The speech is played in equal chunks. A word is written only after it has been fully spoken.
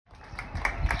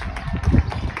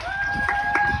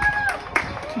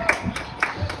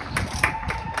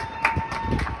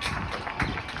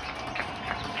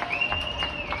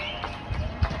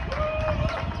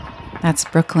That's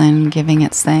Brooklyn giving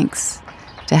its thanks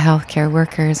to healthcare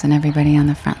workers and everybody on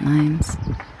the front lines.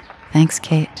 Thanks,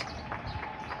 Kate.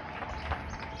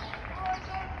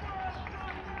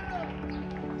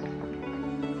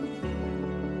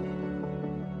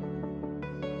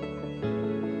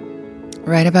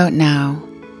 Right about now,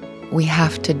 we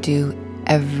have to do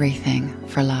everything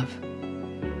for love.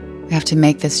 We have to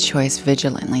make this choice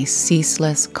vigilantly,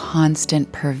 ceaseless,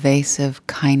 constant, pervasive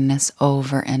kindness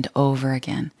over and over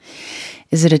again.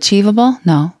 Is it achievable?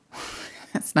 No,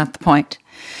 that's not the point.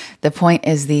 The point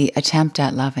is the attempt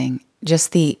at loving.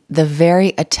 Just the very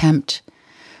attempt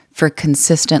for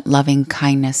consistent loving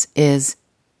kindness is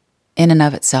in and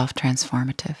of itself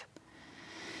transformative.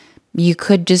 You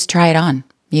could just try it on.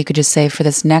 You could just say, for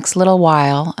this next little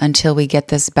while, until we get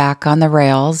this back on the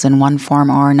rails in one form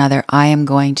or another, I am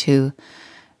going to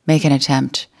make an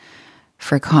attempt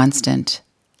for constant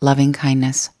loving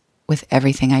kindness with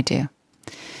everything I do.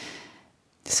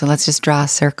 So let's just draw a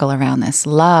circle around this.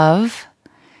 Love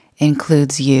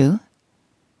includes you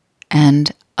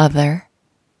and other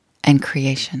and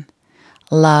creation.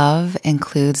 Love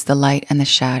includes the light and the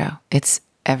shadow. It's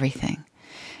everything.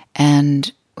 And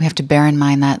we have to bear in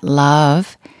mind that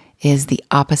love is the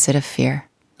opposite of fear.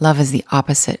 Love is the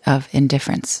opposite of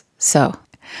indifference. So,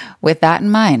 with that in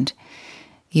mind,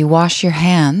 you wash your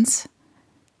hands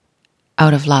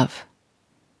out of love.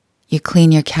 You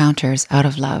clean your counters out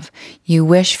of love. You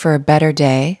wish for a better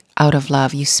day out of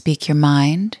love. You speak your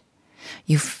mind.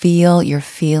 You feel your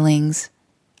feelings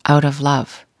out of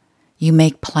love. You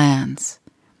make plans.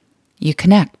 You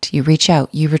connect. You reach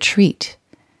out. You retreat.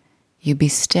 You be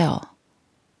still.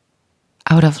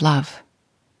 Out of love,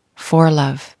 for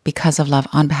love, because of love,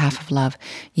 on behalf of love.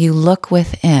 You look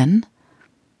within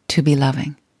to be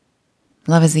loving.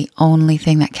 Love is the only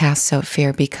thing that casts out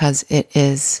fear because it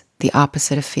is the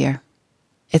opposite of fear.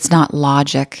 It's not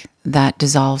logic that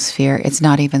dissolves fear. It's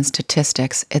not even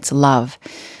statistics. It's love.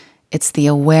 It's the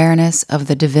awareness of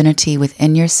the divinity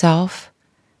within yourself,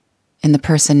 in the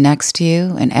person next to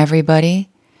you, and everybody.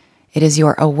 It is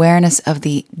your awareness of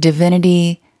the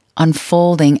divinity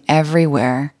unfolding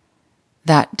everywhere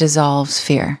that dissolves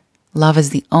fear. Love is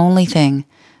the only thing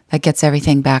that gets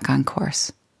everything back on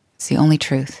course. It's the only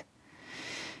truth.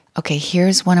 Okay,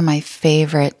 here's one of my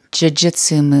favorite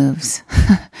jiu-jitsu moves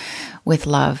with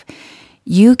love.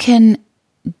 You can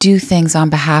do things on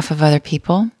behalf of other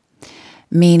people,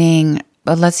 meaning,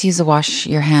 let's use the wash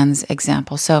your hands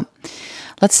example. So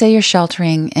let's say you're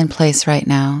sheltering in place right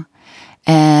now,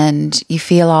 and you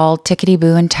feel all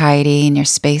tickety-boo and tidy, and your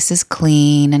space is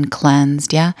clean and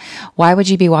cleansed, yeah? Why would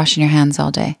you be washing your hands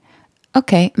all day?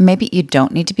 Okay, maybe you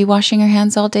don't need to be washing your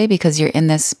hands all day because you're in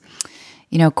this,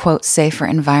 quote, safer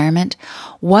environment.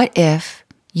 What if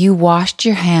you washed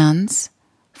your hands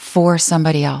for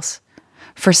somebody else?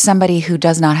 For somebody who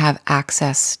does not have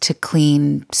access to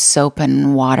clean soap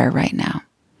and water right now?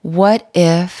 What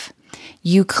if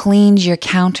you cleaned your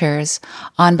counters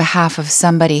on behalf of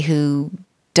somebody who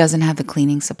doesn't have the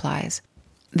cleaning supplies?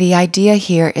 The idea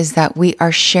here is that we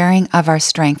are sharing of our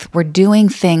strength. We're doing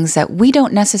things that we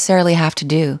don't necessarily have to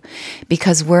do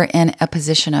because we're in a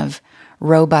position of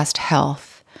robust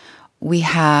health. We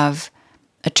have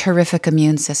a terrific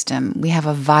immune system. We have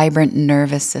a vibrant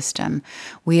nervous system.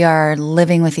 We are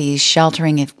living with ease,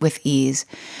 sheltering with ease.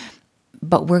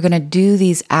 But we're going to do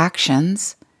these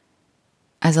actions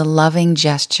as a loving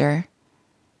gesture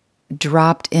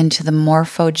dropped into the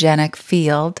morphogenic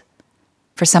field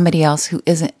for somebody else who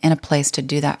isn't in a place to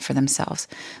do that for themselves.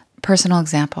 Personal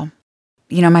example.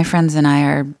 My friends and I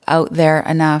are out there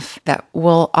enough that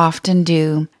we'll often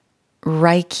do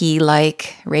Reiki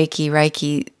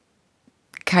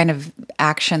kind of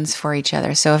actions for each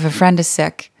other. So if a friend is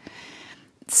sick,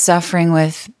 suffering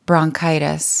with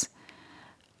bronchitis,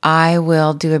 I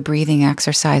will do a breathing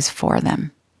exercise for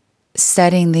them,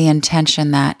 setting the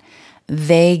intention that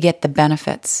they get the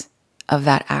benefits of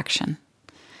that action.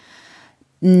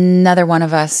 Another one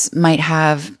of us might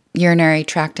have urinary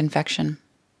tract infection.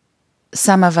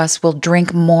 Some of us will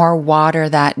drink more water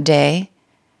that day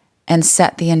and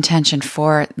set the intention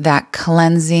for that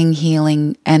cleansing,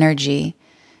 healing energy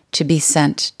to be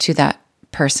sent to that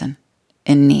person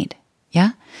in need.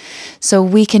 Yeah? So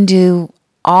we can do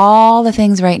all the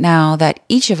things right now that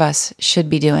each of us should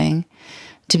be doing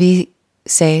to be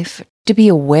safe, to be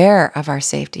aware of our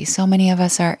safety. So many of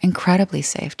us are incredibly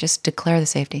safe. Just declare the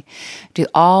safety. Do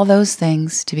all those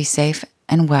things to be safe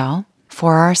and well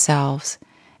for ourselves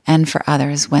and for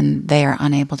others when they are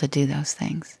unable to do those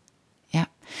things. Yeah.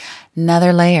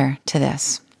 Another layer to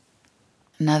this,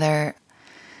 another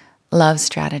love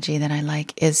strategy that I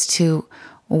like is to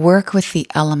work with the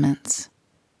elements.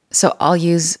 So I'll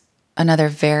use another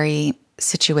very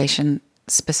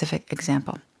situation-specific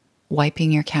example.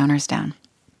 Wiping your counters down.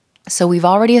 So we've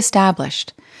already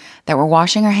established that we're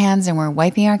washing our hands and we're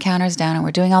wiping our counters down and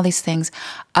we're doing all these things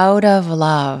out of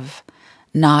love,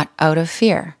 not out of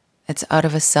fear. It's out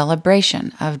of a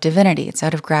celebration of divinity. It's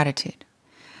out of gratitude.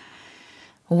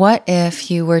 What if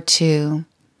you were to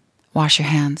wash your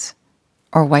hands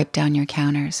or wipe down your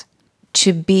counters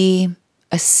to be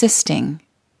assisting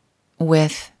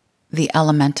with the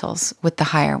elementals, with the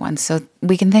higher ones? So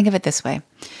we can think of it this way.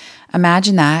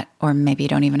 Imagine that, or maybe you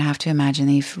don't even have to imagine,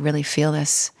 you really feel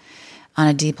this on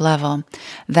a deep level,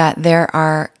 that there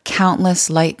are countless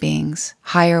light beings,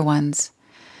 higher ones,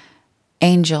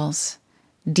 angels,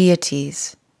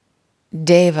 deities,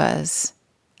 devas,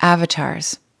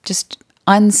 avatars, just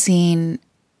unseen,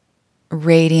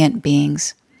 radiant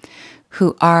beings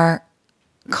who are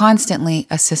constantly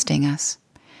assisting us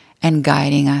and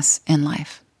guiding us in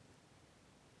life.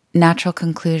 Natural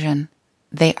conclusion,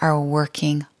 they are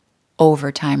working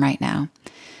overtime right now.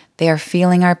 They are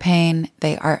feeling our pain.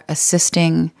 They are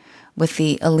assisting with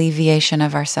the alleviation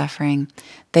of our suffering.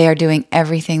 They are doing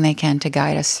everything they can to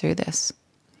guide us through this.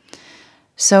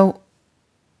 So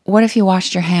what if you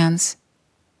washed your hands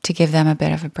to give them a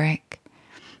bit of a break?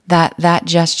 That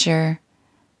gesture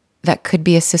that could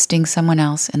be assisting someone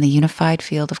else in the unified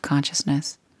field of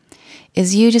consciousness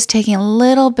is you just taking a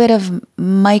little bit of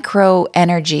micro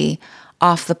energy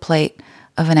off the plate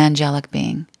of an angelic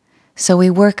being. So we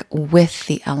work with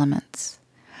the elements.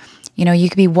 You know, you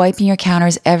could be wiping your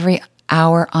counters every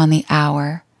hour on the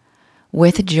hour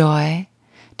with joy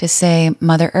to say,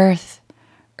 Mother Earth,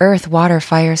 earth, water,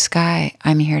 fire, sky,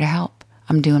 I'm here to help.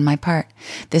 I'm doing my part.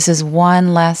 This is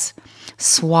one less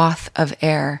swath of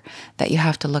air that you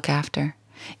have to look after.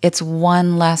 It's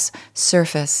one less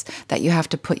surface that you have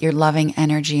to put your loving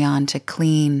energy on to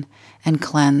clean and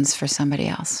cleanse for somebody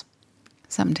else.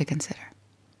 Something to consider.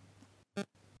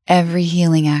 Every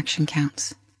healing action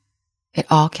counts. It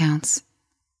all counts.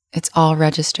 It's all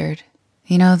registered.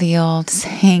 You know the old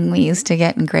saying we used to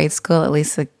get in grade school, at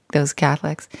least those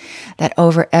Catholics, that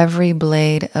over every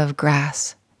blade of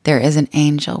grass, there is an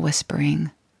angel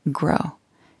whispering, grow.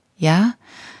 Yeah?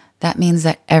 That means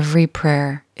that every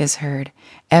prayer is heard.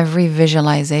 Every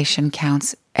visualization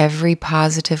counts. Every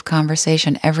positive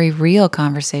conversation, every real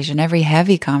conversation, every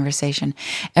heavy conversation,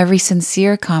 every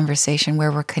sincere conversation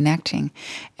where we're connecting.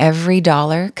 Every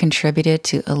dollar contributed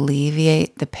to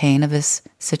alleviate the pain of this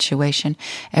situation.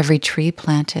 Every tree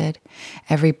planted,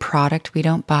 every product we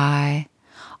don't buy.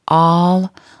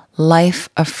 All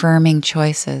life-affirming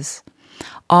choices.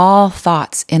 All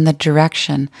thoughts in the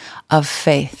direction of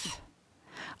faith,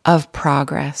 of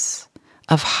progress,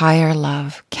 of higher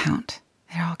love count.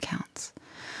 It all counts.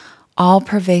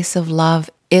 All-pervasive love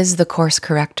is the course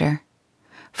corrector.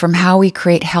 From how we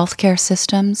create healthcare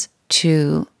systems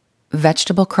to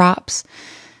vegetable crops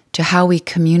to how we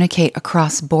communicate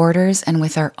across borders and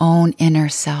with our own inner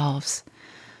selves.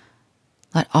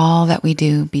 Let all that we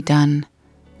do be done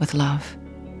with love.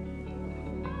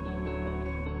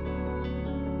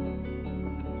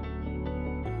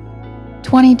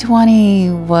 "2020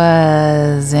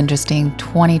 was interesting.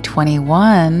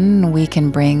 2021, we can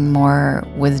bring more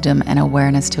wisdom and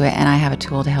awareness to it, and I have a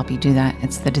tool to help you do that.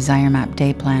 It's the Desire Map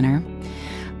Day Planner.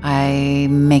 I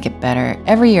make it better.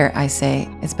 Every year I say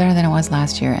it's better than it was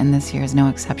last year, and this year is no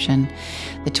exception.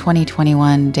 The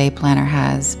 2021 Day Planner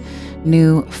has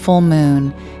new full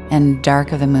moon and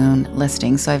dark of the moon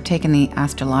listings, so I've taken the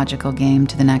astrological game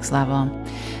to the next level.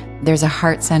 There's a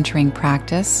heart-centering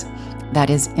practice that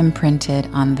is imprinted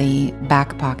on the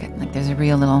back pocket. Like there's a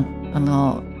little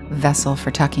vessel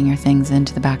for tucking your things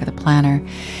into the back of the planner.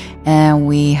 And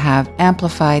we have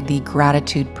amplified the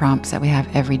gratitude prompts that we have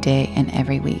every day and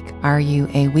every week. Are you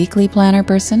a weekly planner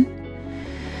person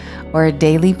or a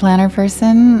daily planner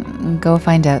person? Go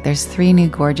find out. There's 3 new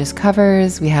gorgeous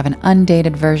covers. We have an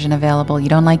undated version available. You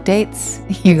don't like dates?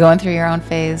 You're going through your own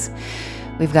phase?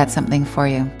 We've got something for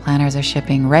you. Planners are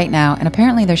shipping right now, and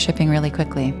apparently they're shipping really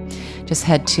quickly. Just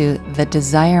head to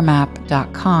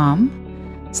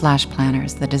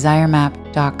thedesiремap.com/planners,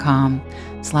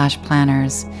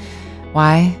 thedesiремap.com/planners.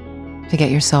 Why? To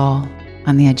get your soul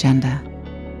on the agenda.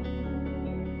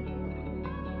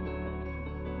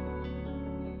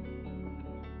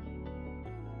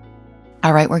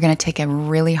 All right, we're going to take a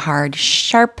really hard,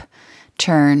 sharp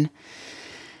turn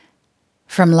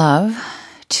from love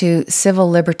to civil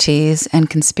liberties and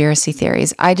conspiracy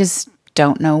theories. I just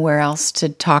don't know where else to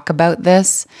talk about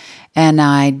this, and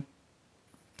I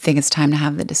think it's time to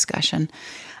have the discussion.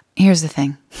 Here's the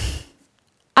thing.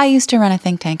 I used to run a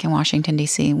think tank in Washington,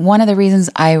 D.C. One of the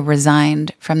reasons I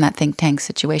resigned from that think tank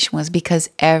situation was because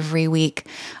every week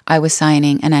I was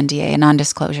signing an NDA, a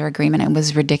non-disclosure agreement. It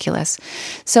was ridiculous.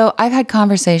 So I've had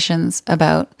conversations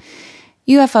about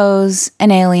UFOs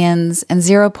and aliens and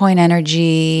zero-point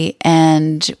energy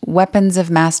and weapons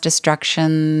of mass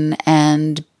destruction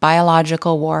and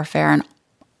biological warfare and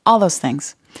all those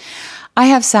things. I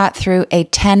have sat through a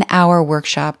 10-hour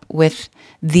workshop with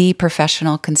the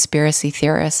professional conspiracy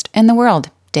theorist in the world,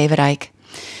 David Icke.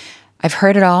 I've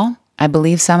heard it all. I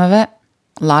believe some of it.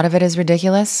 A lot of it is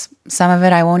ridiculous. Some of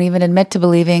it I won't even admit to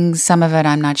believing. Some of it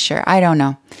I'm not sure. I don't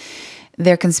know.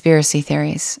 They're conspiracy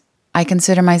theories. I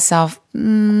consider myself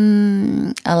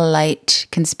a light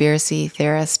conspiracy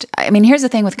theorist. I mean, here's the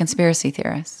thing with conspiracy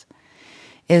theorists,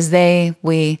 is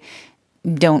we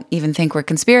don't even think we're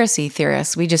conspiracy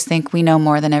theorists. We just think we know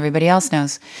more than everybody else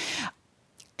knows.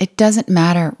 It doesn't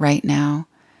matter right now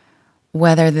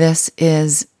whether this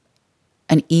is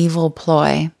an evil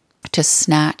ploy to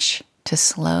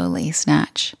slowly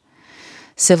snatch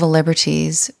civil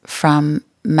liberties from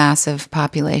massive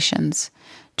populations,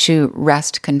 to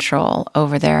wrest control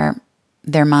over their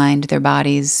mind, their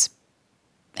bodies,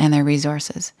 and their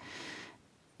resources.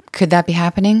 Could that be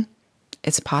happening?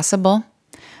 It's possible.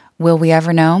 Will we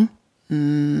ever know?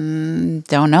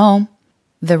 Don't know.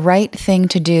 The right thing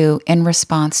to do in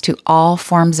response to all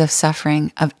forms of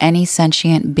suffering of any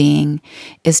sentient being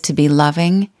is to be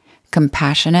loving,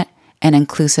 compassionate, and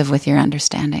inclusive with your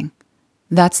understanding.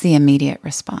 That's the immediate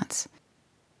response.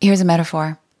 Here's a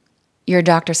metaphor. You're a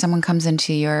doctor, someone comes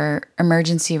into your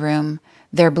emergency room,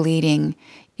 they're bleeding.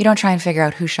 You don't try and figure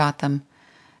out who shot them.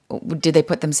 Did they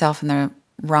put themselves in the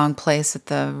wrong place at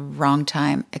the wrong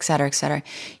time, et cetera, et cetera.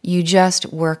 You just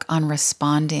work on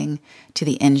responding to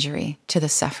the injury, to the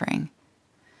suffering.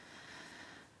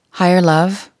 Higher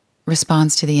love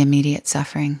responds to the immediate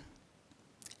suffering.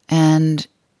 And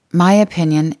my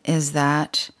opinion is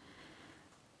that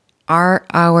are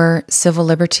our civil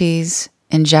liberties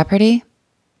in jeopardy?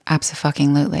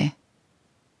 Abso-fucking-lutely.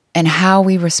 And how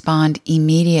we respond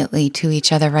immediately to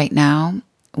each other right now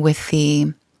with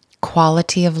the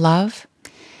quality of love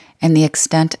and the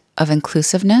extent of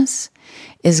inclusiveness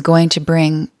is going to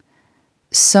bring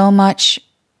so much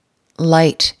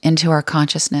light into our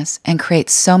consciousness and create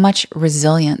so much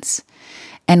resilience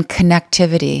and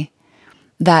connectivity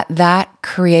that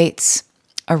creates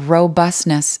a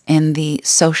robustness in the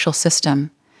social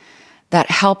system that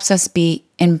helps us be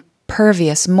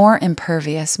impervious, more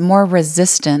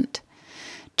resistant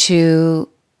to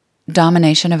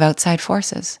domination of outside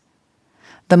forces.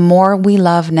 The more we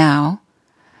love now,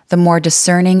 the more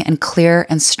discerning and clear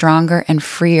and stronger and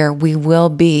freer we will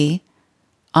be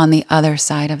on the other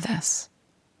side of this.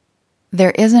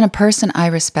 There isn't a person I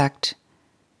respect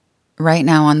right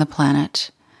now on the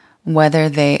planet, whether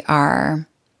they are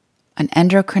an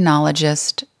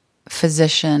endocrinologist,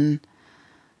 physician,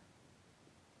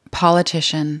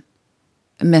 politician,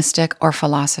 mystic, or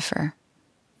philosopher.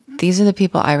 These are the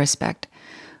people I respect,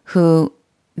 who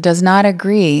does not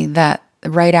agree that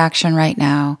the right action right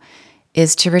now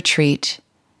is to retreat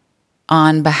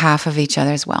on behalf of each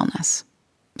other's wellness.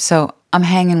 So I'm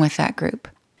hanging with that group.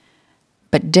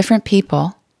 But different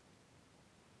people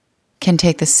can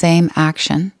take the same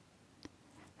action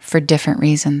for different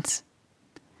reasons.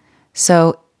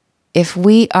 So if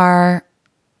we are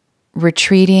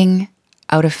retreating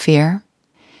out of fear,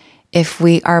 if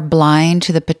we are blind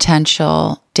to the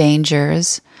potential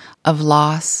dangers of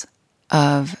loss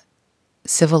of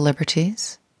civil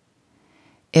liberties,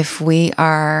 if we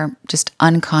are just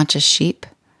unconscious sheep,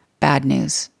 bad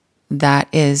news. That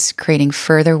is creating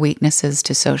further weaknesses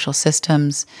to social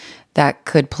systems that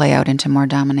could play out into more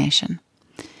domination.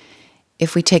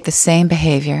 If we take the same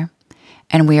behavior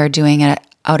and we are doing it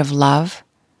out of love,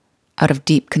 out of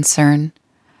deep concern,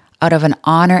 out of an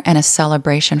honor and a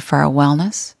celebration for our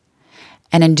wellness,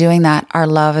 and in doing that, our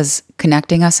love is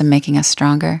connecting us and making us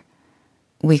stronger,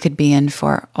 we could be in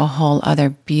for a whole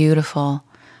other beautiful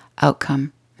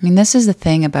outcome. I mean, this is the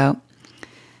thing about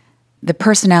the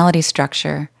personality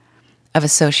structure of a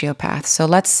sociopath. So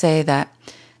let's say that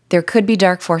there could be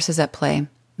dark forces at play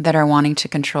that are wanting to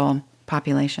control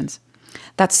populations.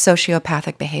 That's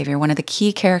sociopathic behavior. One of the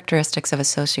key characteristics of a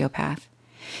sociopath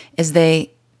is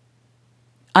they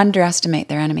underestimate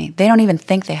their enemy. They don't even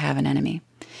think they have an enemy.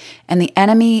 And the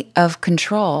enemy of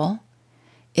control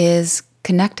is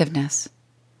connectiveness.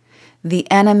 The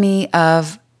enemy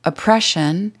of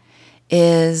oppression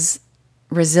is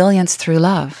resilience through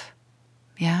love.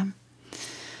 Yeah.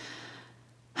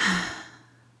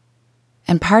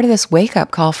 And part of this wake-up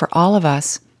call for all of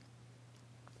us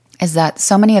is that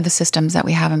so many of the systems that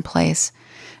we have in place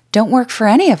don't work for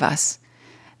any of us.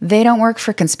 They don't work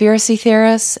for conspiracy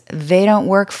theorists. They don't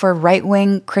work for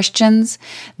right-wing Christians.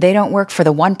 They don't work for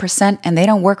the 1%, and they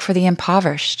don't work for the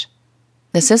impoverished.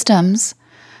 The systems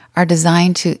are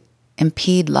designed to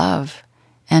impede love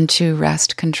and to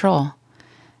wrest control.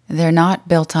 They're not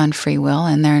built on free will,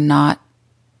 and they're not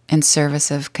in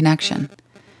service of connection.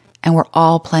 And we're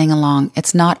all playing along.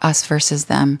 It's not us versus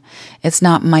them. It's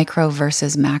not micro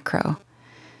versus macro.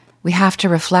 We have to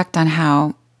reflect on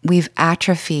how we've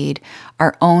atrophied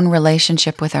our own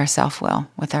relationship with our self-will,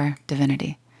 with our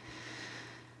divinity.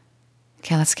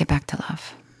 Okay, let's get back to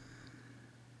love.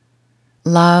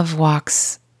 Love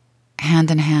walks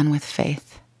hand in hand with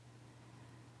faith.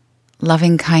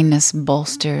 Loving kindness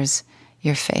bolsters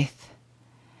your faith.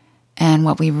 And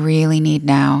what we really need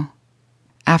now,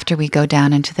 after we go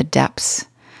down into the depths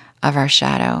of our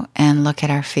shadow and look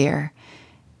at our fear,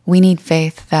 we need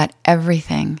faith that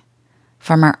everything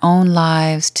from our own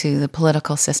lives to the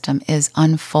political system is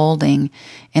unfolding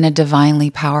in a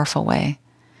divinely powerful way,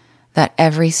 that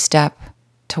every step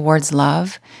towards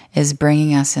love is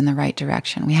bringing us in the right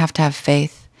direction. We have to have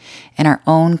faith in our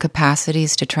own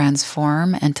capacities to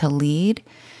transform and to lead,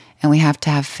 and we have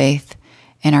to have faith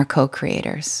in our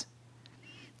co-creators.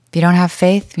 If you don't have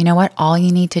faith, you know what? All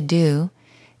you need to do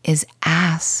is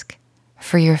ask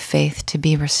for your faith to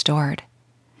be restored.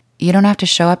 You don't have to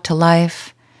show up to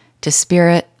life, to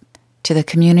spirit, to the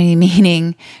community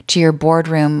meeting, to your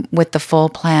boardroom with the full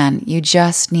plan. You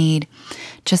just need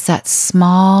just that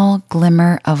small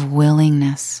glimmer of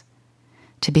willingness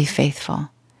to be faithful.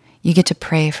 You get to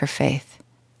pray for faith.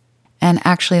 And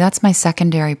actually, that's my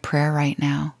secondary prayer right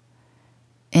now.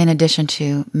 In addition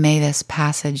to, may this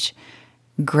passage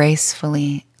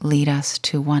gracefully lead us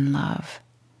to one love.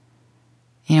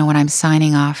 You know, when I'm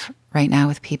signing off right now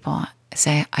with people, I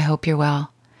say, I hope you're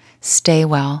well. Stay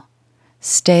well.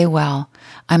 Stay well.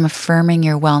 I'm affirming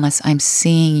your wellness. I'm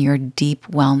seeing your deep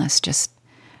wellness. Just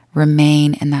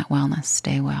remain in that wellness.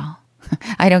 Stay well.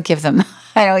 I don't give them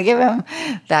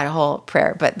that whole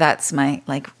prayer, but that's my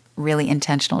really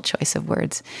intentional choice of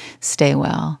words. Stay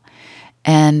well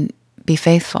and be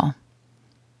faithful.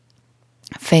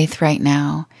 Faith right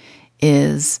now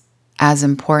is as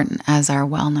important as our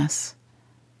wellness.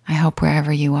 I hope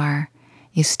wherever you are,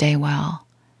 you stay well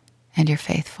and you're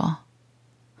faithful.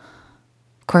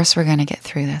 Of course, we're going to get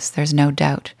through this. There's no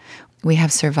doubt. We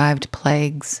have survived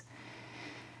plagues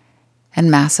and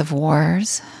massive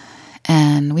wars,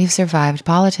 and we've survived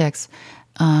politics.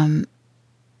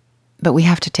 But we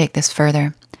have to take this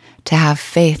further, to have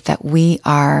faith that we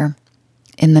are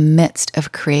in the midst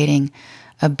of creating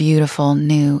a beautiful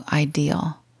new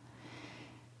ideal.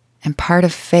 And part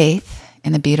of faith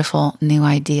in the beautiful new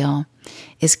ideal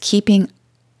is keeping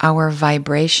our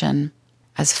vibration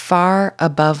as far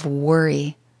above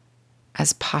worry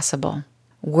as possible.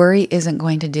 Worry isn't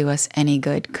going to do us any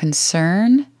good.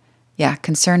 Concern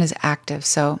is active.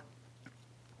 So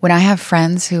when I have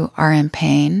friends who are in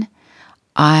pain,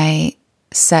 I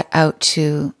set out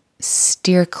to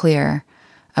steer clear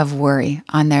of worry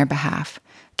on their behalf.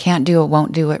 Can't do it,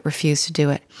 won't do it, refuse to do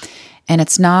it. And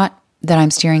it's not that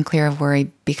I'm steering clear of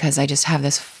worry because I just have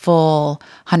this full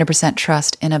 100%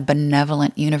 trust in a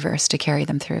benevolent universe to carry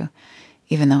them through,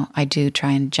 even though I do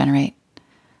try and generate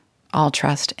all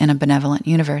trust in a benevolent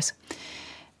universe.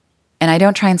 And I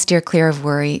don't try and steer clear of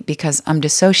worry because I'm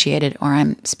dissociated or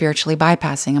I'm spiritually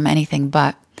bypassing. I'm anything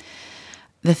but.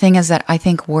 The thing is that I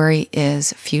think worry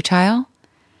is futile,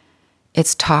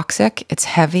 it's toxic, it's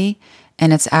heavy,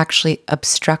 and it's actually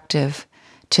obstructive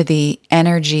to the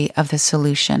energy of the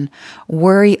solution.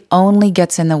 Worry only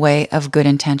gets in the way of good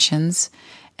intentions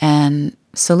and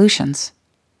solutions.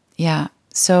 Yeah,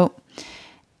 so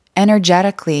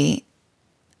energetically,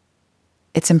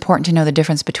 it's important to know the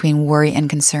difference between worry and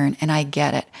concern, and I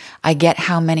get it. I get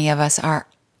how many of us are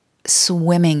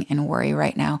swimming in worry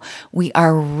right now. We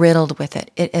are riddled with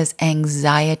it. It is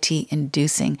anxiety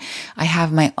inducing. I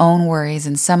have my own worries,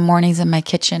 and some mornings in my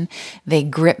kitchen, they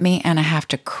grip me and I have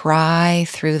to cry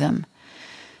through them.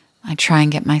 I try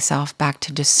and get myself back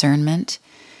to discernment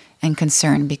and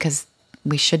concern because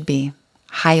we should be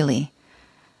highly,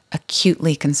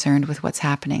 acutely concerned with what's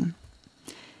happening.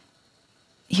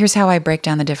 Here's how I break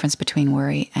down the difference between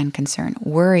worry and concern.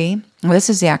 Worry, well, this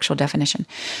is the actual definition: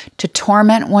 to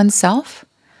torment oneself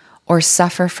or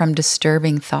suffer from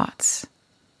disturbing thoughts.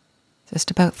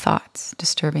 Just about thoughts,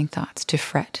 disturbing thoughts, to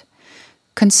fret.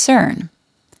 Concern,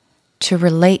 to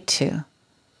relate to,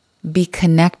 be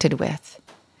connected with,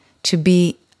 to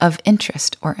be of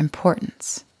interest or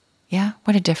importance. Yeah,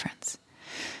 what a difference.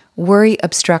 Worry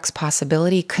obstructs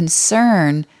possibility.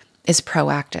 Concern is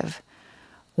proactive.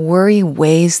 Worry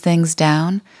weighs things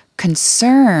down.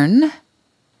 concern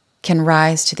can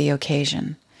rise to the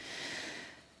occasion.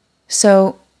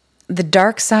 So the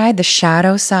dark side, the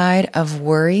shadow side of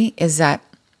worry is that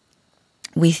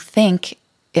we think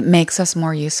it makes us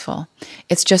more useful.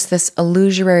 It's just this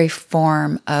illusory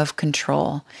form of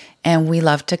control. And we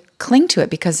love to cling to it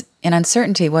because in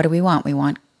uncertainty, what do we want? We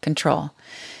want control.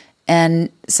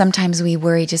 And sometimes we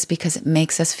worry just because it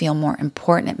makes us feel more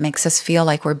important. It makes us feel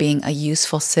like we're being a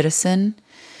useful citizen.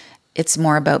 It's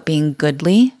more about being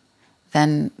goodly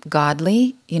than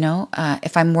godly.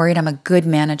 If I'm worried, I'm a good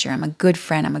manager, I'm a good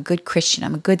friend, I'm a good Christian,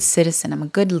 I'm a good citizen, I'm a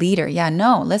good leader. Yeah,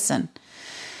 no, listen.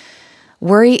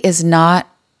 Worry is not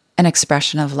an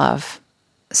expression of love.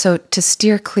 So to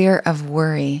steer clear of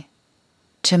worry,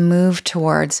 to move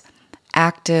towards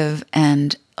active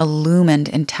and illumined,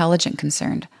 intelligent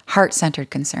concern, heart-centered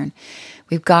concern,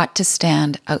 we've got to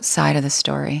stand outside of the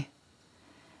story.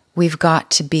 We've got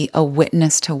to be a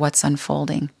witness to what's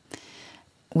unfolding.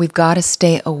 We've got to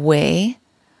stay away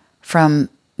from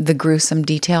the gruesome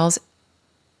details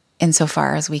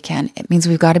insofar as we can. It means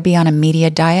we've got to be on a media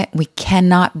diet. We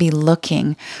cannot be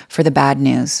looking for the bad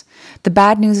news. The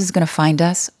bad news is going to find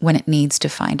us when it needs to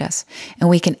find us. And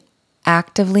we can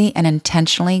actively and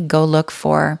intentionally go look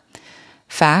for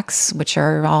facts, which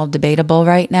are all debatable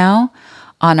right now,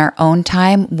 on our own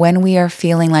time when we are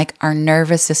feeling like our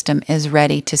nervous system is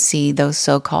ready to see those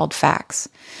so-called facts.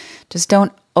 Just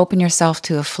don't open yourself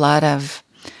to a flood of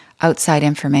outside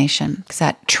information, because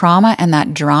that trauma and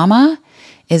that drama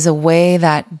is a way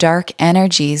that dark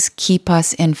energies keep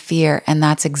us in fear, and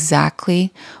that's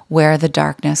exactly where the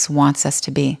darkness wants us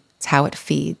to be. It's how it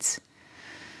feeds.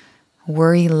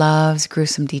 Worry loves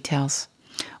gruesome details.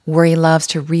 Worry loves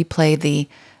to replay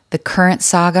the current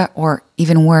saga, or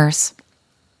even worse,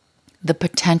 the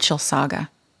potential saga.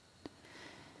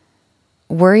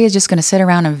 Worry is just going to sit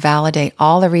around and validate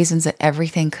all the reasons that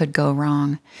everything could go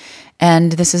wrong.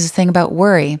 And this is the thing about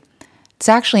worry. It's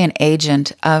actually an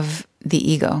agent of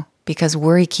the ego, because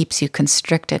worry keeps you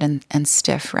constricted and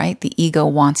stiff, right? The ego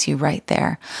wants you right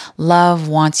there. Love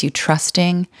wants you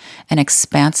trusting and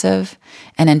expansive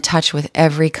and in touch with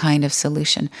every kind of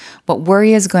solution. What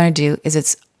worry is going to do is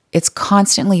it's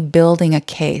constantly building a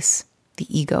case. The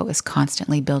ego is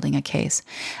constantly building a case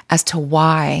as to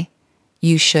why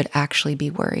you should actually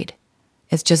be worried.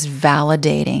 It's just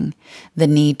validating the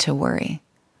need to worry.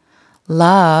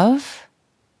 Love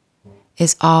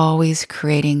is always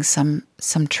creating some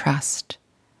trust,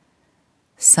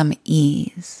 some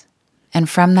ease. And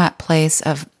from that place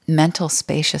of mental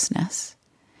spaciousness,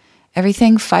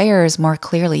 everything fires more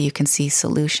clearly. You can see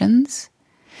solutions.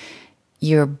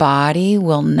 Your body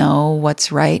will know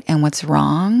what's right and what's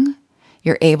wrong.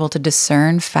 You're able to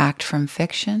discern fact from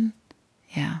fiction.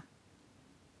 Yeah.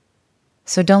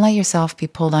 So don't let yourself be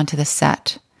pulled onto the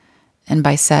set. And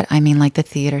by set, I mean like the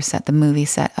theater set, the movie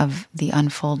set of the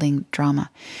unfolding drama.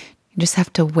 You just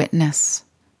have to witness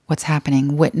what's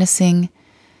happening. Witnessing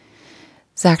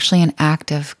is actually an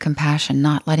act of compassion,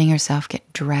 not letting yourself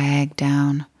get dragged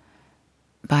down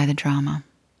by the drama.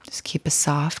 Just keep a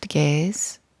soft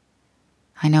gaze.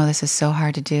 I know this is so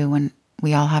hard to do when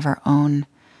we all have our own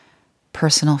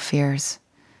personal fears,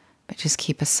 but just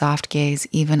keep a soft gaze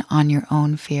even on your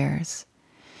own fears.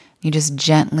 You just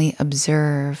gently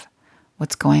observe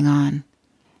what's going on.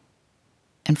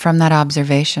 And from that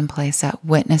observation place, that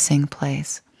witnessing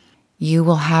place, you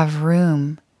will have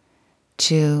room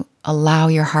to allow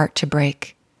your heart to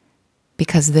break,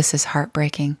 because this is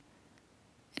heartbreaking.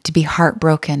 To be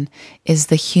heartbroken is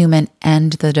the human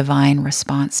and the divine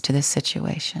response to this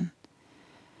situation.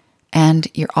 And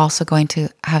you're also going to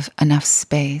have enough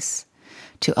space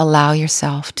to allow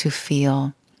yourself to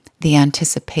feel the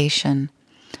anticipation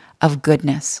of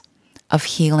goodness, of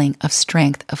healing, of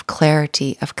strength, of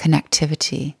clarity, of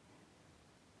connectivity,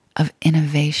 of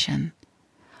innovation,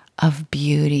 of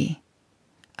beauty,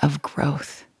 of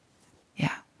growth.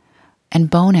 Yeah. And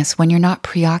bonus, when you're not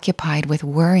preoccupied with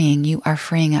worrying, you are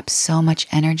freeing up so much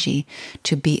energy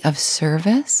to be of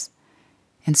service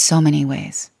in so many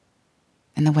ways,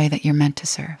 in the way that you're meant to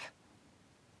serve.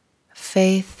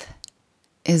 Faith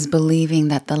is believing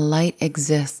that the light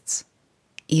exists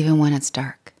even when it's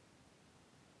dark.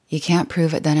 You can't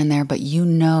prove it then and there, but you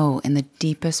know in the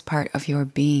deepest part of your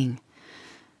being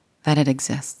that it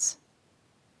exists.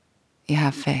 You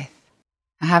have faith.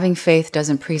 Having faith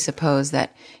doesn't presuppose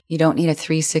that you don't need a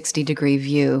 360-degree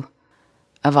view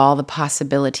of all the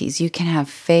possibilities. You can have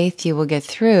faith you will get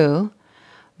through,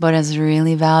 but it's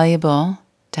really valuable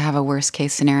to have a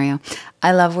worst-case scenario.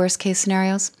 I love worst-case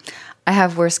scenarios. I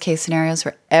have worst-case scenarios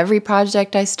for every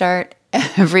project I start,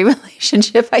 every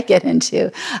relationship I get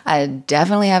into, I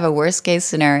definitely have a worst case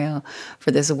scenario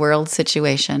for this world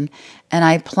situation. And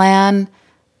I plan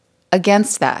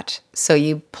against that. So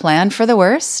you plan for the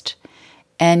worst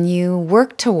and you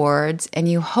work towards and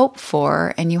you hope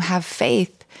for and you have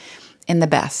faith in the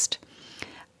best.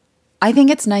 I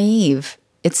think it's naive.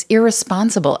 It's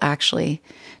irresponsible, actually,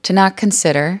 to not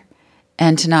consider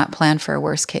and to not plan for a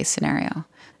worst case scenario.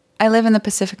 I live in the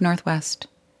Pacific Northwest.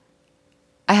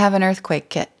 I have an earthquake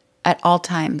kit at all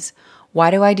times.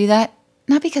 Why do I do that?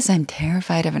 Not because I'm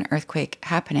terrified of an earthquake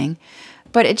happening,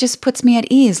 but it just puts me at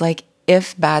ease. Like,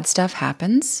 if bad stuff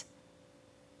happens,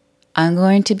 I'm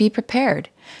going to be prepared.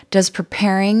 Does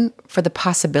preparing for the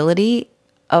possibility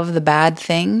of the bad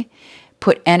thing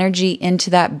put energy into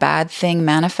that bad thing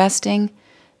manifesting?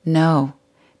 No,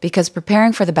 because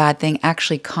preparing for the bad thing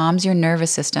actually calms your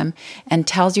nervous system and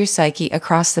tells your psyche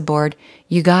across the board,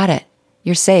 you got it.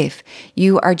 You're safe.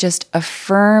 You are just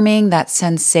affirming that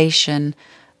sensation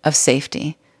of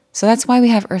safety. So that's why we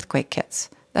have earthquake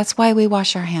kits. That's why we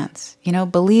wash our hands.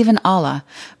 Believe in Allah,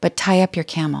 but tie up your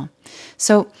camel.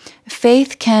 So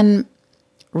faith can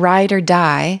ride or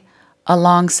die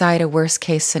alongside a worst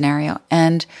case scenario.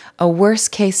 And a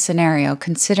worst case scenario,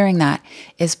 considering that,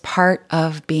 is part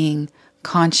of being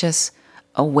conscious,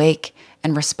 awake,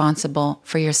 and responsible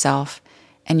for yourself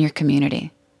and your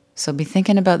community. So be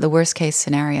thinking about the worst case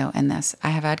scenario in this. I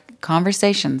have had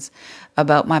conversations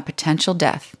about my potential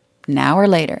death, now or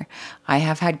later. I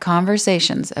have had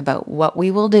conversations about what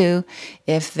we will do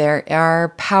if there are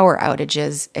power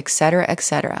outages, etc.,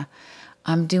 etc.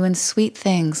 I'm doing sweet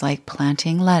things like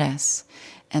planting lettuce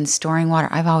and storing water.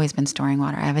 I've always been storing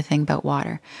water. I have a thing about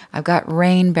water. I've got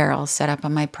rain barrels set up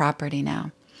on my property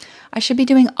now. I should be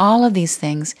doing all of these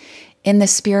things in the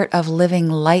spirit of living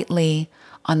lightly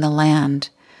on the land,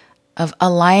 of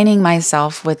aligning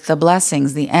myself with the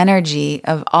blessings, the energy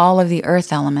of all of the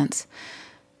earth elements.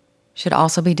 Should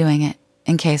also be doing it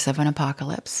in case of an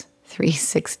apocalypse.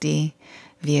 360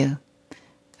 view.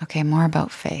 Okay, more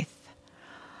about faith.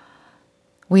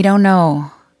 We don't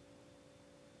know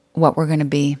what we're going to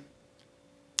be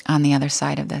on the other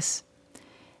side of this.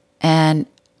 And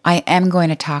I am going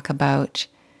to talk about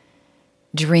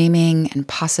dreaming and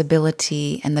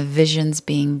possibility and the visions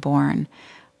being born.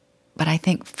 But I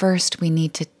think first we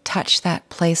need to touch that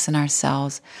place in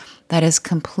ourselves that is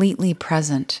completely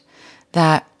present,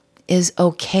 that is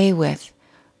okay with,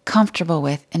 comfortable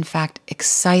with, in fact,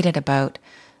 excited about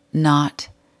not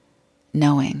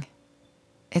knowing.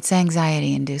 It's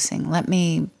anxiety inducing. Let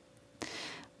me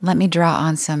draw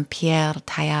on some Pierre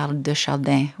Teilhard de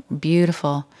Chardin,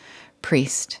 beautiful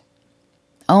priest.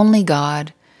 Only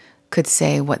God could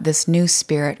say what this new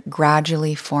spirit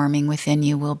gradually forming within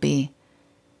you will be.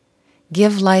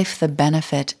 Give life the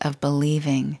benefit of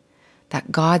believing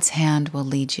that God's hand will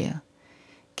lead you.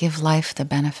 Give life the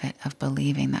benefit of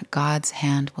believing that God's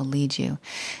hand will lead you,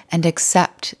 and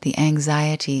accept the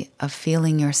anxiety of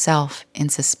feeling yourself in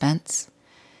suspense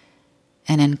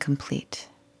and incomplete.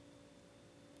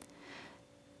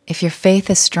 If your faith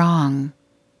is strong,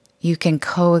 you can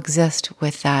coexist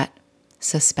with that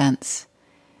suspense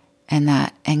and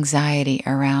that anxiety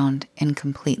around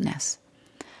incompleteness.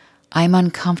 I'm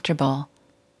uncomfortable,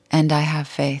 and I have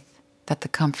faith that the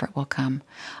comfort will come.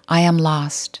 I am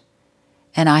lost,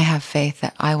 and I have faith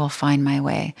that I will find my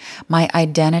way. My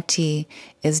identity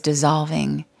is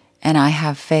dissolving, and I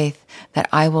have faith that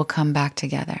I will come back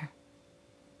together.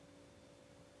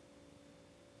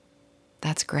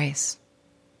 That's grace.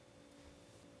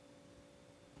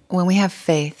 When we have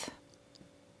faith,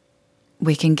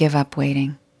 we can give up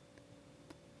waiting.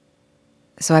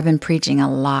 So I've been preaching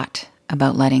a lot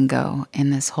about letting go in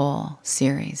this whole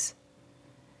series.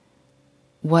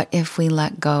 What if we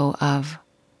let go of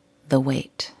the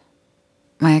wait?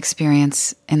 My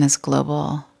experience in this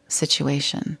global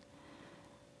situation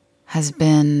has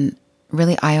been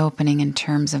really eye-opening in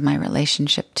terms of my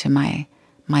relationship to my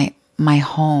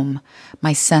home,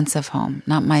 my sense of home,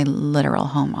 not my literal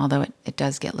home, although it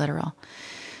does get literal.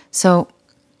 So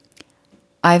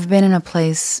I've been in a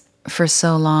place for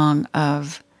so long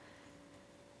of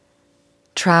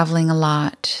traveling a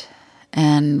lot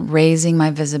and raising my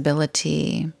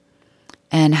visibility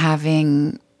and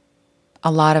having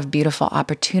a lot of beautiful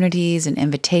opportunities and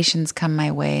invitations come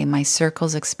my way, my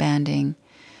circle's expanding,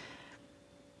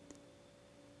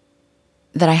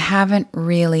 that I haven't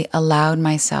really allowed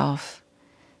myself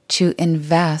to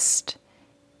invest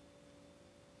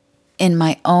in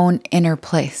my own inner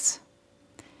place.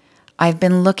 I've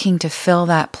been looking to fill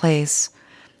that place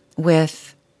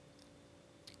with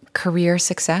career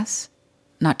success,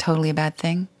 not totally a bad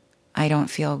thing. I don't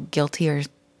feel guilty or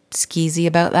skeezy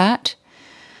about that.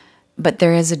 But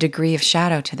there is a degree of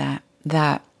shadow to that,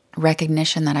 that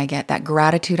recognition that I get, that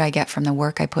gratitude I get from the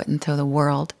work I put into the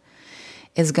world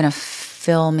is going to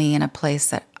fill me in a place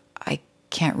that I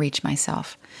can't reach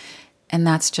myself. And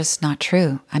that's just not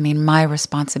true. I mean, my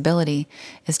responsibility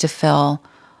is to fill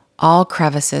all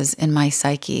crevices in my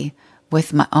psyche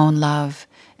with my own love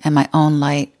and my own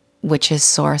light, which is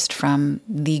sourced from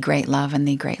the great love and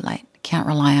the great light. Can't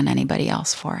rely on anybody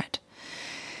else for it.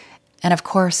 And of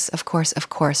course,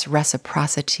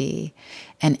 reciprocity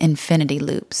and infinity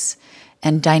loops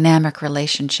and dynamic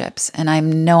relationships. And I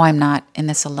know I'm not in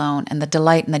this alone. And the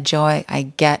delight and the joy I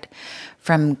get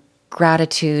from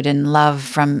gratitude and love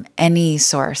from any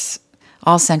source,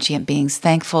 all sentient beings,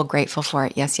 thankful, grateful for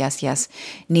it. Yes, yes, yes.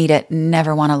 Need it,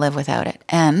 never want to live without it.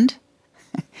 And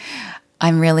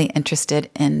I'm really interested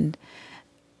in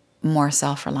more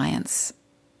self-reliance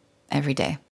every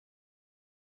day.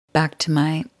 Back to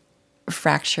my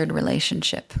fractured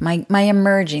relationship, my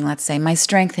emerging, let's say, my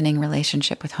strengthening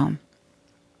relationship with home.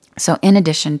 So in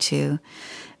addition to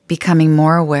becoming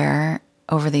more aware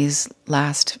over these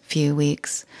last few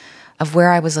weeks of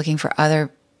where I was looking for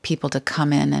other people to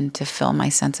come in and to fill my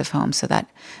sense of home, so that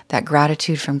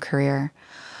gratitude from career,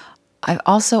 I've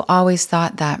also always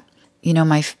thought that,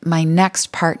 my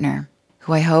next partner,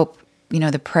 who I hope,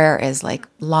 the prayer is like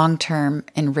long-term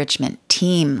enrichment,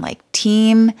 team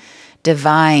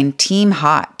divine, team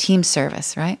hot, team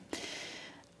service, right?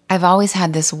 I've always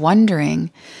had this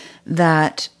wondering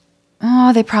that,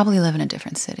 they probably live in a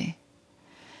different city.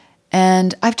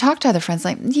 And I've talked to other friends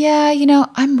like,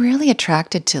 I'm really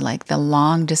attracted to like the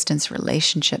long distance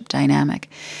relationship dynamic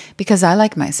because I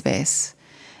like my space.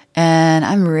 And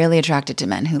I'm really attracted to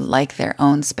men who like their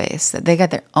own space, that they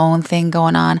got their own thing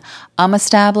going on. I'm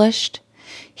established,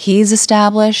 he's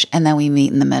established, and then we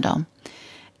meet in the middle.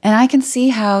 And I can see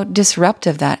how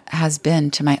disruptive that has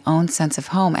been to my own sense of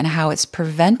home and how it's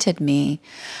prevented me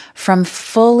from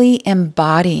fully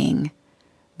embodying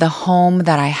the home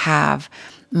that I have,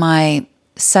 my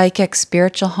psychic,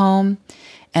 spiritual home,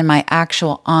 and my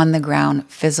actual on-the-ground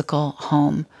physical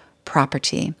home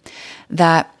property.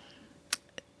 That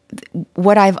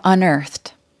what I've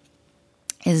unearthed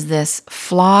is this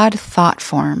flawed thought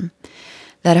form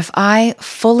that if I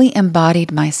fully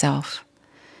embodied myself,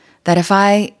 that if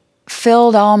I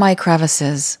filled all my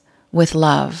crevices with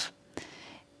love,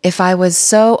 if I was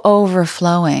so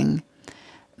overflowing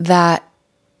that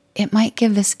it might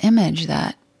give this image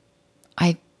that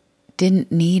I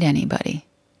didn't need anybody.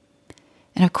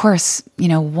 And of course,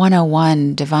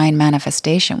 101 divine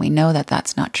manifestation, we know that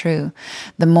that's not true.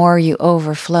 The more you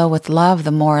overflow with love,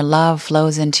 the more love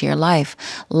flows into your life.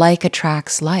 Like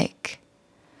attracts like.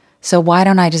 So why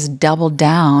don't I just double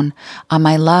down on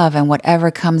my love, and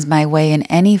whatever comes my way in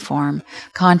any form,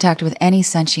 contact with any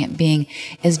sentient being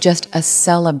is just a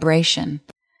celebration,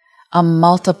 a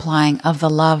multiplying of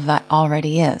the love that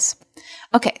already is.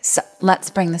 Okay, so let's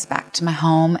bring this back to my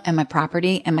home and my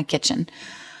property and my kitchen.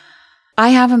 I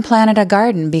haven't planted a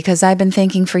garden because I've been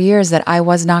thinking for years that I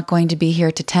was not going to be here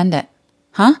to tend it.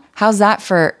 Huh? How's that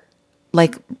for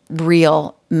like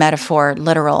real metaphor,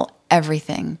 literal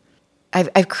everything?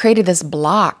 I've created this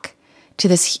block to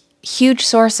this huge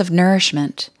source of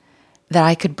nourishment that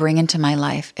I could bring into my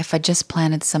life if I just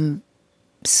planted some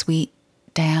sweet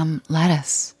damn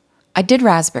lettuce. I did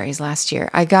raspberries last year.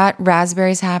 I got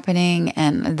raspberries happening,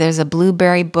 and there's a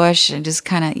blueberry bush and just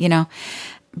kind of,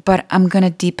 but I'm going to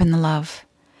deepen the love.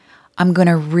 I'm going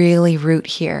to really root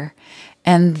here,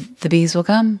 and the bees will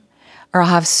come, or I'll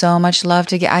have so much love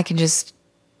to get.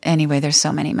 Anyway, there's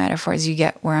so many metaphors. You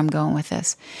get where I'm going with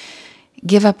this.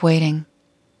 Give up waiting.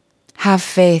 Have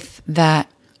faith that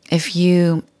if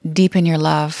you deepen your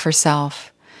love for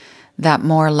self, that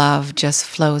more love just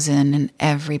flows in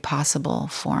every possible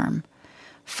form.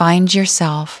 Find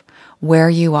yourself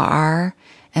where you are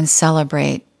and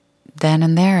celebrate then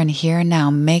and there and here and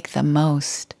now. Make the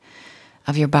most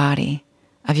of your body,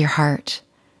 of your heart,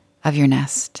 of your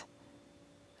nest,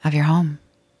 of your home.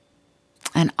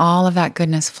 And all of that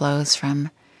goodness flows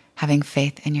from having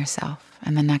faith in yourself.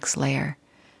 And the next layer,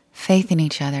 faith in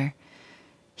each other.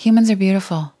 Humans are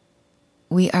beautiful.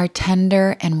 We are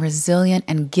tender and resilient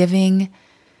and giving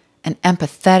and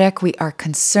empathetic. We are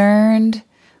concerned.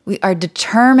 We are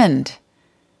determined.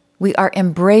 We are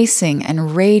embracing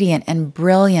and radiant and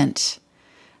brilliant.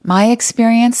 My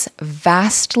experience,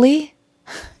 vastly,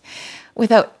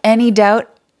 without any doubt,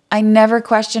 I never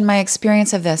question my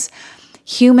experience of this.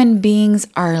 Human beings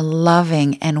are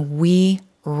loving, and we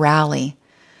rally.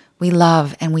 We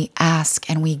love and we ask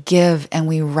and we give and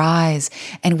we rise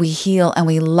and we heal and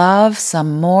we love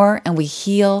some more and we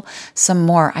heal some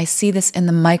more. I see this in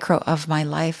the micro of my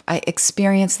life. I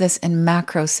experience this in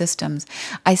macro systems.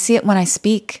 I see it when I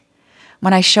speak.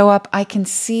 When I show up, I can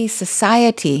see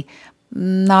society,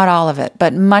 not all of it,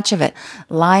 but much of it,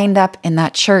 lined up in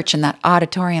that church, in that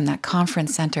auditorium, that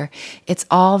conference center. It's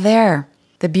all there.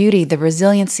 The beauty, the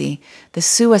resiliency, the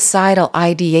suicidal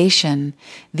ideation,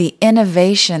 the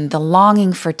innovation, the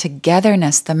longing for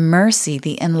togetherness, the mercy,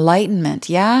 the enlightenment.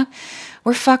 Yeah,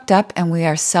 we're fucked up and we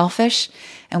are selfish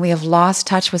and we have lost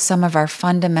touch with some of our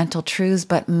fundamental truths,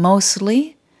 but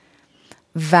mostly,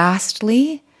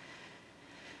 vastly,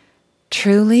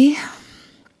 truly,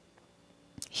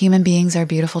 human beings are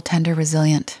beautiful, tender,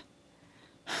 resilient,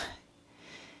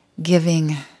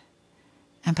 giving,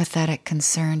 empathetic,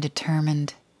 concerned,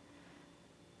 determined,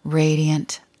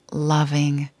 radiant,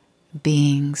 loving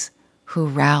beings who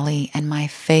rally, and my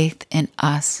faith in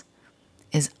us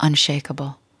is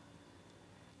unshakable.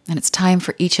 And it's time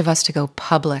for each of us to go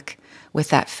public with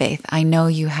that faith. I know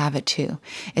you have it too.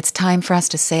 It's time for us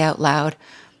to say out loud,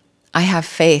 I have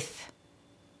faith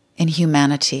in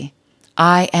humanity.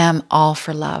 I am all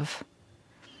for love.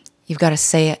 You've got to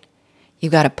say it.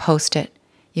 You've got to post it.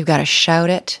 You've got to shout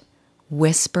it.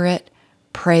 Whisper it,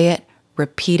 pray it,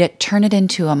 repeat it, turn it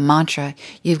into a mantra.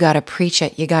 You've got to preach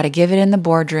it. You got to give it in the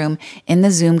boardroom, in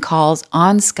the Zoom calls,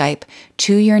 on Skype,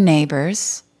 to your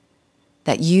neighbors,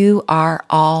 that you are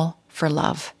all for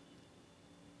love.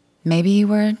 Maybe you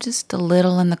were just a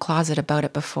little in the closet about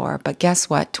it before, but guess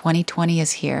what? 2020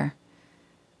 is here.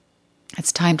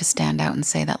 It's time to stand out and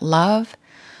say that love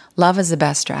is the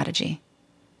best strategy.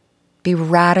 Be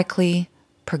radically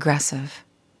progressive.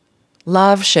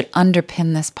 Love should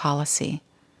underpin this policy.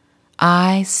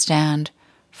 I stand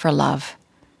for love.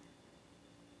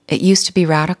 It used to be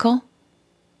radical,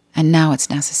 and now it's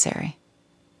necessary.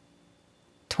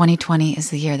 2020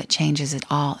 is the year that changes it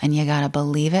all, and you gotta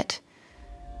believe it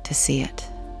to see it.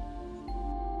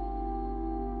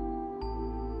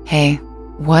 Hey,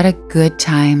 what a good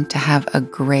time to have a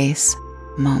grace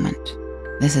moment.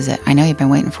 This is it. I know you've been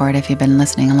waiting for it if you've been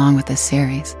listening along with this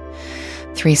series.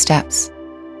 3 steps.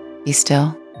 Be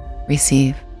still,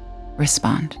 receive,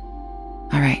 respond.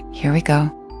 All right, here we go.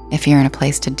 If you're in a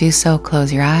place to do so,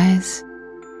 close your eyes.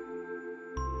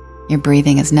 Your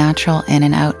breathing is natural in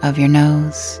and out of your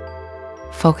nose,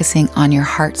 focusing on your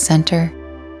heart center,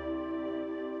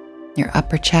 your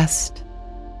upper chest.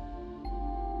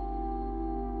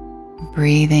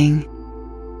 Breathing,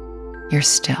 you're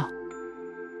still.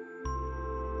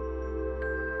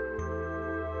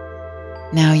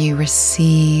 Now you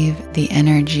receive the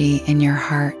energy in your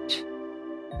heart.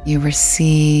 You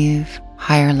receive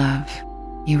higher love.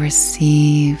 You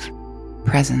receive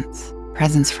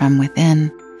presence from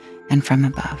within and from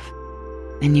above.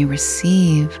 And you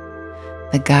receive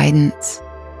the guidance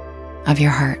of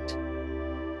your heart.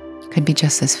 Could be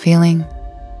just this feeling,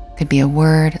 could be a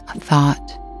word, a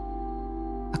thought,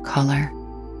 a color.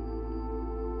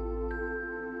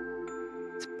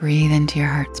 Just breathe into your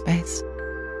heart space.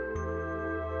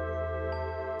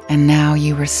 And now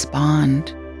you respond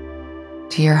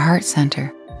to your heart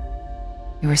center.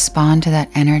 You respond to that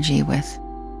energy with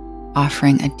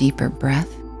offering a deeper breath,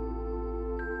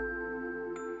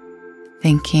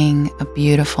 thinking a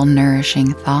beautiful,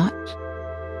 nourishing thought,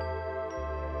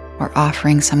 or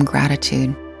offering some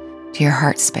gratitude to your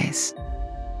heart space,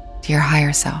 to your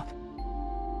higher self,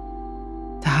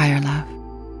 to higher love.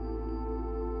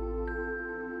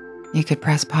 You could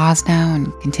press pause now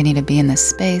and continue to be in this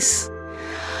space,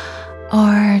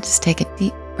 or just take a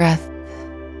deep breath,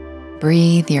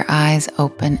 breathe, your eyes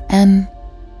open, and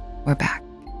we're back.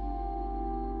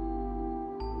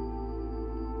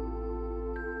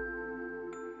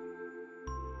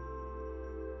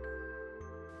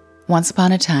 Once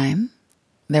upon a time,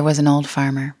 there was an old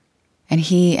farmer, and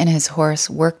he and his horse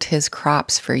worked his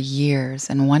crops for years,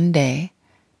 and one day,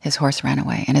 his horse ran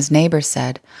away, and his neighbor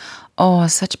said, "Oh,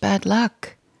 such bad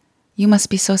luck. You must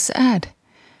be so sad."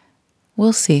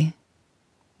 "We'll see,"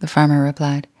 the farmer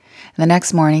replied. And the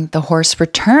next morning, the horse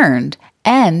returned,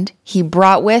 and he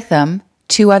brought with him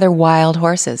 2 other wild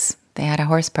horses. They had a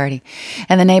horse party.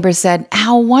 And the neighbors said,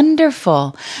 "How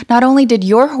wonderful. Not only did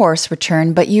your horse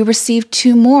return, but you received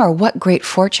 2 more. What great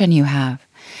fortune you have."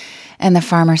 And the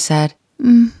farmer said,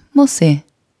 "We'll see."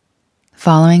 The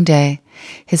following day,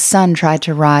 his son tried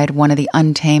to ride one of the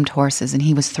untamed horses, and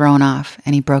he was thrown off,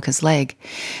 and he broke his leg.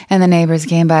 And the neighbors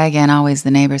came by again, always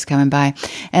the neighbors coming by,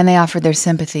 and they offered their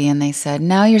sympathy, and they said,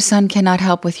 "Now your son cannot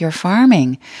help with your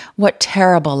farming. What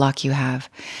terrible luck you have."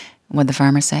 What'd the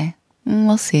farmer say?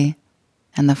 "We'll see."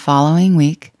 And the following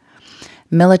week,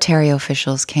 military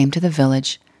officials came to the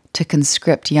village to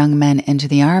conscript young men into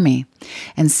the army,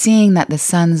 and seeing that the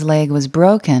son's leg was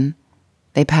broken,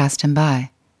 they passed him by.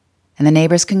 And the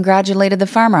neighbors congratulated the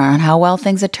farmer on how well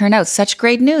things had turned out. Such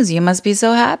great news, you must be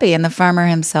so happy. And the farmer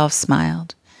himself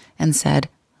smiled and said,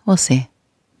 we'll see.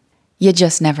 You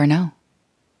just never know.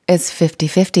 It's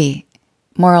 50-50.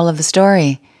 Moral of the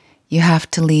story, you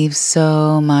have to leave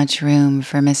so much room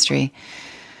for mystery.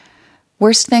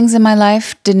 Worst things in my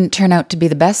life didn't turn out to be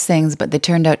the best things, but they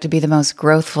turned out to be the most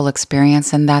growthful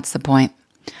experience, and that's the point.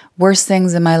 Worst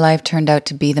things in my life turned out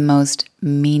to be the most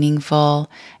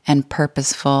meaningful and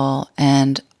purposeful,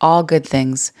 and all good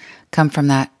things come from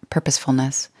that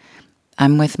purposefulness.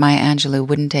 I'm with Maya Angelou,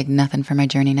 wouldn't take nothing for my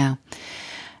journey now.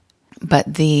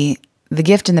 But the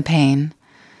gift and the pain,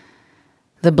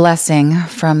 the blessing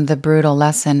from the brutal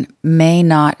lesson may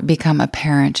not become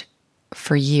apparent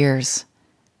for years,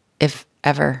 if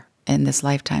ever, in this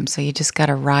lifetime. So you just got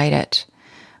to ride it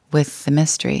with the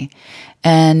mystery.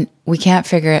 And we can't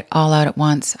figure it all out at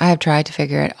once. I have tried to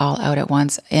figure it all out at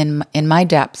once. In my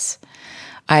depths,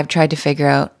 I have tried to figure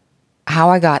out how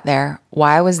I got there,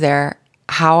 why I was there,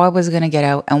 how I was going to get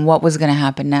out, and what was going to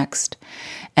happen next.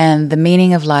 And the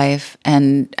meaning of life,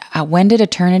 and when did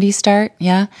eternity start?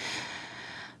 Yeah.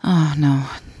 Oh, no.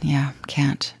 Yeah,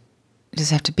 can't. We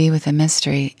just have to be with the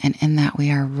mystery, and in that we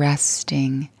are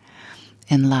resting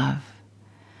in love.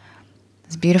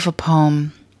 This beautiful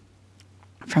poem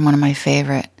from one of my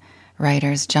favorite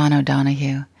writers, John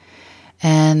O'Donohue.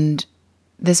 And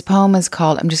this poem is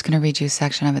called, I'm just going to read you a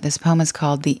section of it. This poem is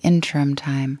called The Interim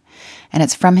Time, and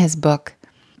it's from his book,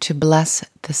 To Bless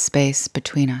the Space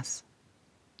Between Us.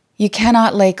 You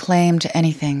cannot lay claim to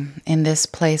anything in this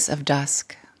place of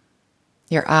dusk.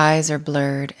 Your eyes are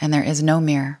blurred, and there is no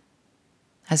mirror.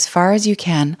 As far as you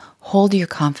can, hold your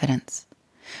confidence.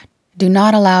 Do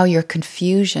not allow your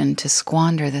confusion to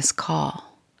squander this call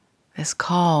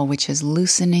which is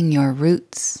loosening your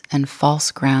roots and false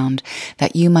ground,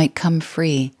 that you might come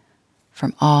free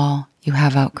from all you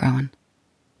have outgrown.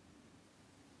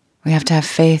 We have to have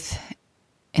faith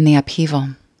in the upheaval,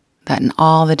 that in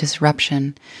all the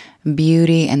disruption,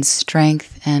 beauty and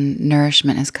strength and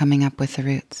nourishment is coming up with the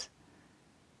roots.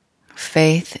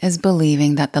 Faith is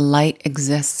believing that the light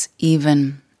exists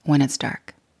even when it's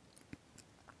dark.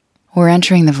 We're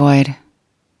entering the void.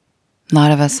 A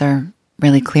lot of us are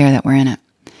really clear that we're in it.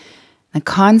 The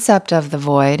concept of the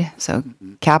void, so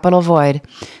capital void,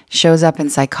 shows up in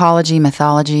psychology,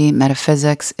 mythology,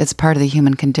 metaphysics. It's part of the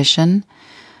human condition.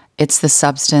 It's the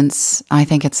substance. I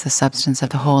think it's the substance of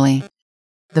the holy.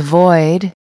 The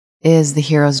void is the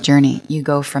hero's journey. You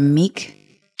go from meek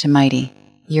to mighty.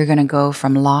 You're going to go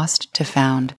from lost to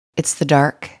found. It's the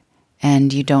dark,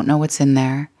 and you don't know what's in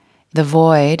there. The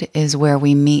void is where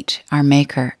we meet our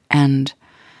maker and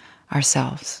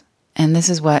ourselves. And this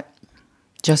is what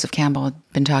Joseph Campbell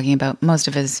had been talking about most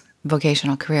of his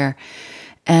vocational career.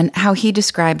 And how he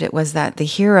described it was that the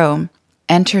hero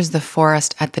enters the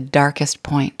forest at the darkest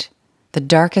point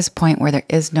where there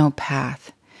is no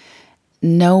path.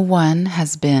 No one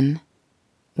has been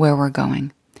where we're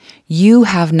going. You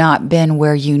have not been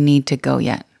where you need to go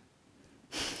yet.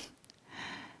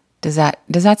 Does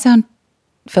that sound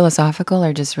philosophical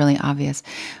or just really obvious?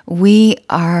 We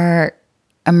are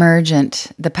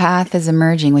emergent. The path is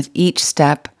emerging with each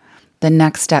step. The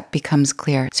next step becomes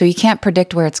clear. So you can't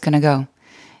predict where it's going to go.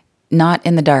 Not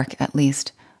in the dark, at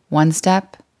least. One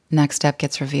step, next step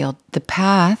gets revealed. The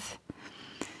path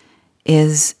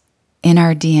is in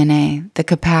our DNA, the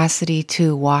capacity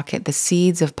to walk it. The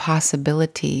seeds of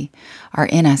possibility are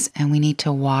in us, and we need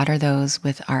to water those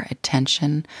with our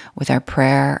attention, with our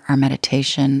prayer, our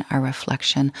meditation, our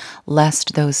reflection,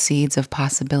 lest those seeds of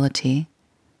possibility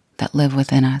that live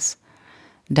within us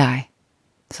die.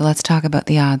 So let's talk about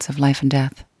the odds of life and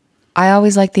death. I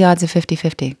always like the odds of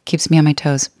 50-50. Keeps me on my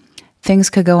toes. Things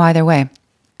could go either way.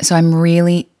 So I'm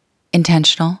really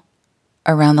intentional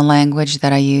around the language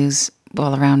that I use,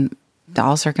 well, around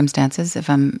all circumstances, if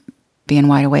I'm being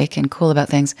wide awake and cool about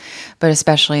things, but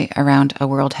especially around a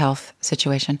world health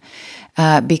situation,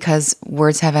 because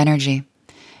words have energy,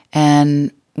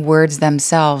 and words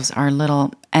themselves are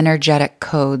little energetic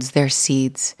codes. They're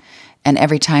seeds, and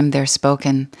every time they're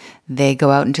spoken, they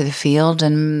go out into the field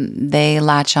and they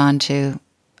latch on to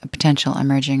a potential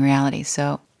emerging reality.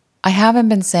 So I haven't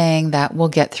been saying that we'll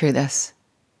get through this,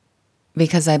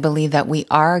 because I believe that we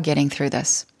are getting through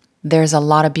this. There's a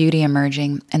lot of beauty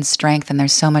emerging and strength, and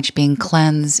there's so much being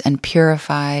cleansed and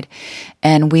purified,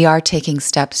 and we are taking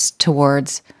steps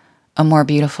towards a more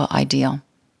beautiful ideal.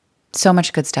 So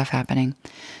much good stuff happening.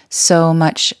 So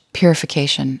much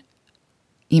purification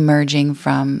emerging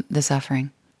from the suffering.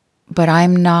 But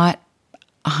I'm not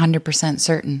 100%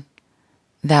 certain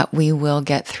that we will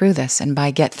get through this. And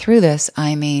by get through this,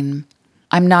 I mean,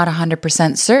 I'm not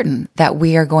 100% certain that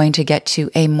we are going to get to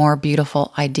a more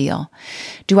beautiful ideal.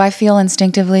 Do I feel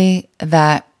instinctively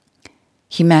that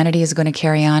humanity is going to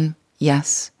carry on?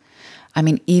 Yes. I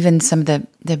mean, even some of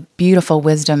the beautiful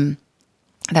wisdom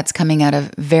that's coming out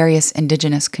of various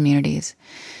indigenous communities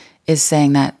is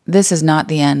saying that this is not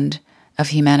the end of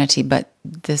humanity, but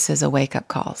this is a wake-up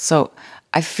call. So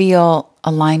I feel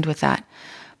aligned with that.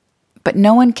 But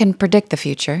no one can predict the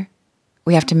future.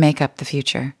 We have to make up the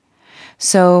future.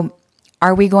 So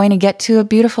are we going to get to a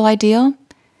beautiful ideal?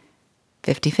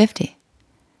 50-50.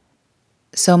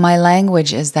 So my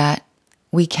language is that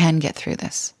we can get through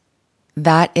this.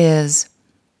 That is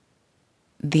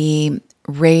the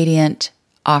radiant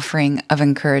offering of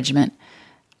encouragement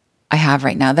I have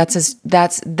right now.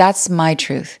 That's my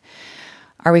truth.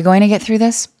 Are we going to get through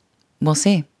this? We'll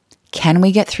see. Can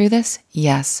we get through this?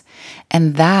 Yes.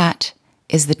 And that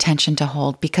is the tension to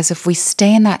hold, because if we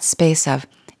stay in that space of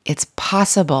it's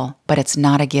possible, but it's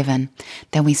not a given,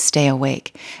 then we stay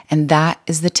awake. And that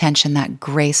is the tension that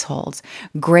grace holds.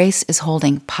 Grace is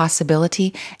holding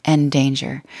possibility and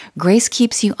danger. Grace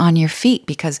keeps you on your feet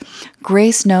because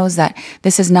grace knows that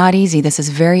this is not easy. This is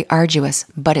very arduous,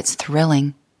 but it's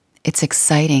thrilling. It's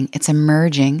exciting. It's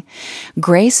emerging.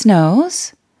 Grace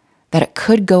knows that it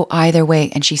could go either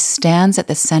way, and she stands at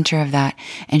the center of that,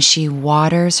 and she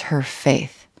waters her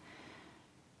faith.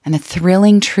 And the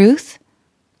thrilling truth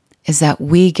is that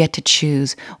we get to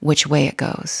choose which way it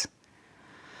goes.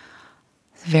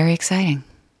 It's very exciting.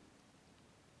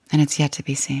 And it's yet to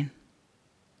be seen.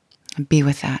 Be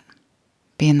with that.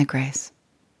 Be in the grace.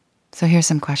 So here's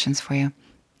some questions for you.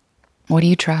 What do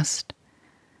you trust?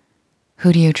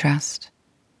 Who do you trust?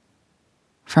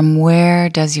 From where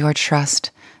does your trust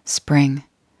spring?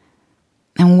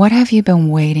 And what have you been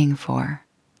waiting for?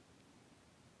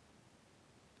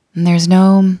 And there's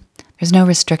no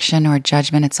restriction or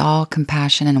judgment. It's all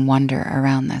compassion and wonder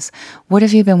around this. What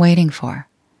have you been waiting for?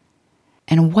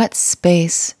 And what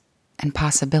space and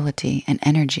possibility and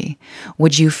energy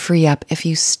would you free up if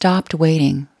you stopped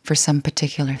waiting for some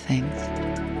particular things?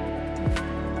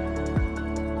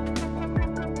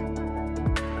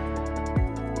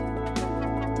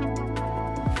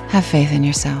 Have faith in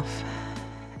yourself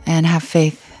and have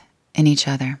faith in each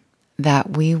other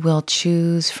that we will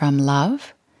choose from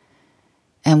love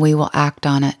and we will act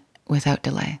on it without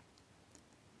delay.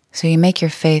 So you make your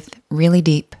faith really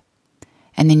deep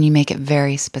and then you make it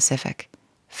very specific.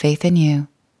 Faith in you,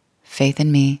 faith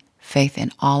in me, faith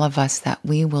in all of us that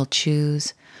we will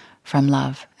choose from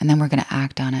love, and then we're going to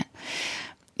act on it.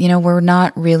 You know, we're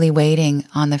not really waiting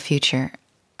on the future.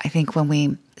 I think when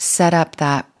we set up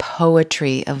that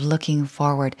poetry of looking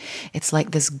forward, it's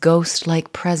like this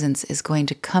ghost-like presence is going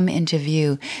to come into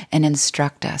view and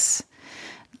instruct us.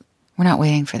 We're not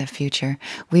waiting for the future.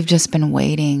 We've just been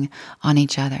waiting on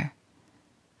each other.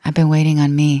 I've been waiting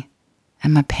on me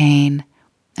and my pain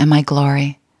and my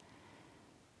glory.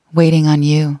 Waiting on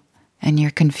you and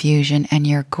your confusion and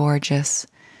your gorgeous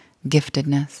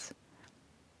giftedness.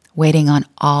 Waiting on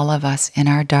all of us in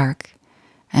our dark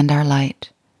and our light,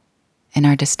 in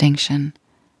our distinction,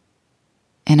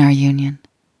 in our union.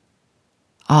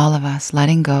 All of us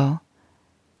letting go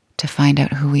to find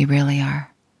out who we really are.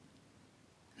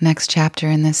 Next chapter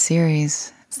in this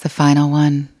series, it's the final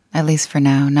one, at least for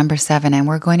now, number 7, and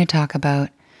we're going to talk about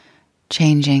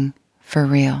changing for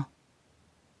real.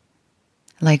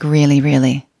 Like really,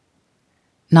 really.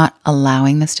 Not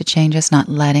allowing this to change us, not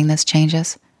letting this change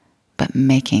us, but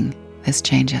making this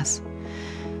change us.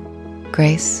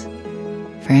 Grace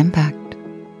for impact.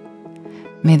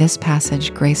 May this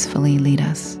passage gracefully lead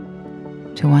us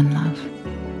to one love.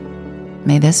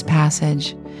 May this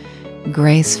passage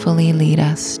gracefully lead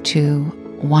us to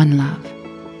one love.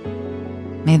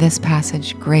 May this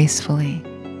passage gracefully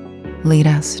lead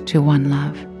us to one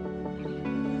love.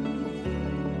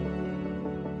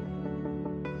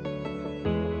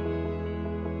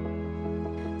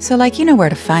 So you know where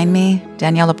to find me,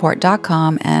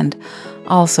 DanielleLaporte.com, and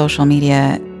all social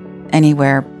media,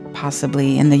 anywhere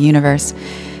possibly in the universe.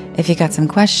 If you got some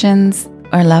questions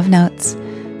or love notes,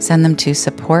 send them to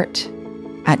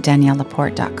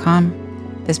support@DanielleLaporte.com.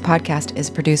 This podcast is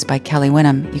produced by Kelly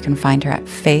Winham. You can find her at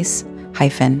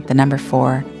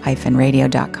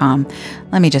face-4-radio.com.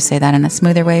 Let me just say that in a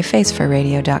smoother way,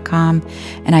 face4radio.com.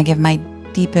 And I give my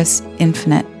deepest,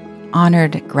 infinite,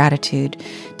 honored gratitude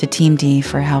to Team D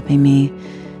for helping me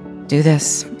do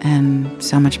this and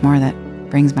so much more that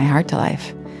brings my heart to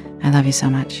life. I love you so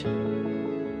much.